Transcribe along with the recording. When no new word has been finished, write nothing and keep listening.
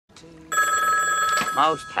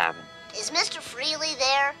Most Tavern. Is Mr. Freely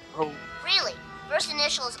there? Who? Freely. First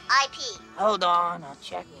initial is IP. Hold on, I'll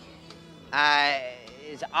check.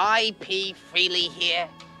 Is IP Freely here?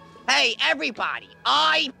 Hey, everybody!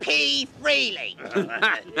 IP Freely!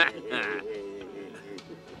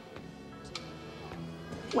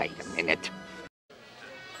 Wait a minute.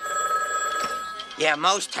 Yeah,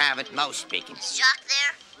 Most Tavern, Most speaking. Is Jacques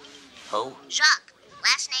there? Who? Jacques.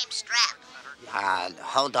 Last name Strap.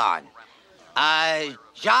 Hold on.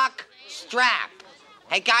 Jacques Strap.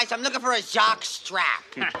 Hey, guys, I'm looking for a Jacques Strap.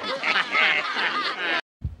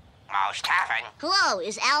 Most Tavern. Hello,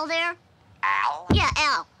 is Al there? Al? Yeah,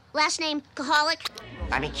 Al. Last name Coholic.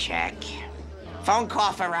 Let me check. Phone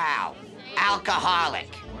call for Al. Alcoholic.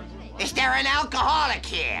 Is there an alcoholic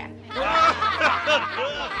here?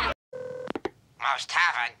 Most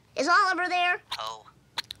Tavern. Is Oliver there? Who?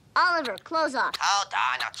 Oliver, Klozoff. Hold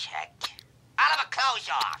on, I'll check. Oliver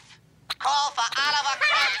Klozoff. Call for Oliver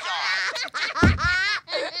Klozoff.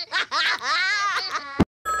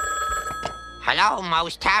 Hello,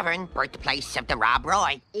 Moe's Tavern, birthplace of the Rob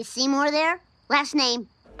Roy. Is Seymour there? Last name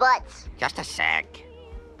Butts. Just a sec.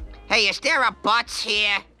 Hey, is there a Butts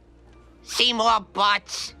here? Seymour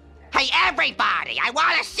Butts? Hey, everybody, I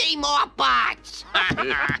want to see more Butts.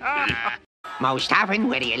 Moe's Tavern,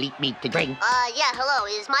 where do you meet to drink? Yeah, hello,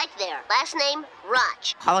 is Mike there? Last name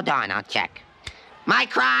Rotch. Hold on, I'll check. My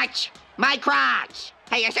crotch! My crotch!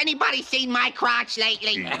 Hey, has anybody seen my crotch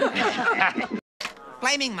lately?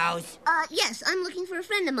 Flaming Moe's. Yes, I'm looking for a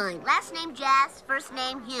friend of mine. Last name Jazz, first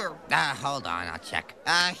name Hugh. Hold on, I'll check.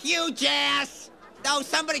 Hugh Jazz! No,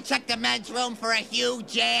 somebody check the men's room for a Hugh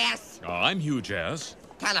Jazz. I'm Hugh Jazz.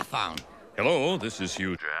 Telephone. Hello, this is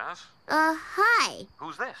Hugh Jazz. Hi.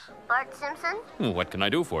 Who's this? Bart Simpson? What can I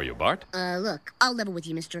do for you, Bart? Look, I'll level with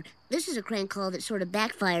you, mister. This is a crank call that sort of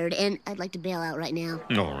backfired, and I'd like to bail out right now.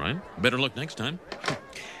 All right. Better luck next time.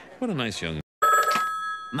 What a nice young...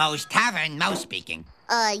 Moe's Tavern, Moe speaking.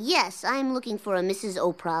 Yes, I'm looking for a Mrs.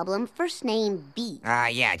 O'Problem, first name B.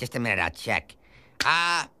 Yeah, just a minute, I'll check.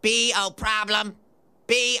 Bea O'Problem.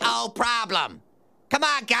 Bea O'Problem. Come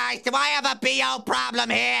on, guys, do I have a Bea O'Problem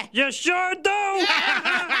here? You sure do!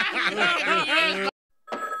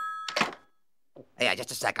 Yeah,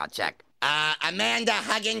 just a sec, I'll check. Amanda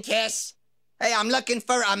Hugginkiss? Hey, I'm looking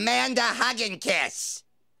for Amanda Hugginkiss.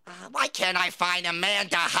 Why can't I find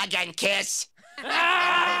Amanda Hugginkiss?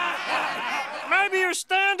 Maybe your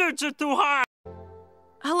standards are too high.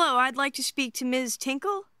 Hello, I'd like to speak to Ms.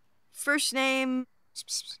 Tinkle. First name...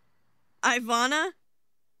 Ivana?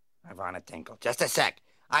 Ivana Tinkle. Just a sec.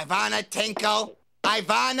 Ivana Tinkle.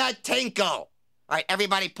 Ivana Tinkle. All right,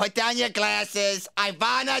 everybody, put down your glasses.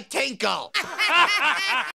 Ivana Tinkle.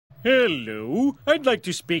 Hello, I'd like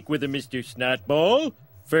to speak with a Mr. Snotball.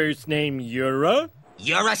 First name Eura.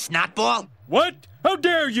 Eura Snotball? What? How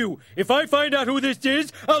dare you? If I find out who this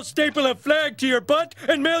is, I'll staple a flag to your butt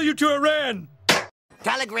and mail you to Iran.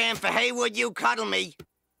 Telegram for Heywood U, Cuddleme.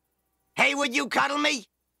 Heywood U, Cuddleme?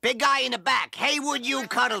 Big guy in the back. Heywood U,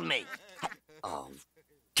 Cuddleme. Oh,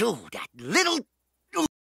 dude, that little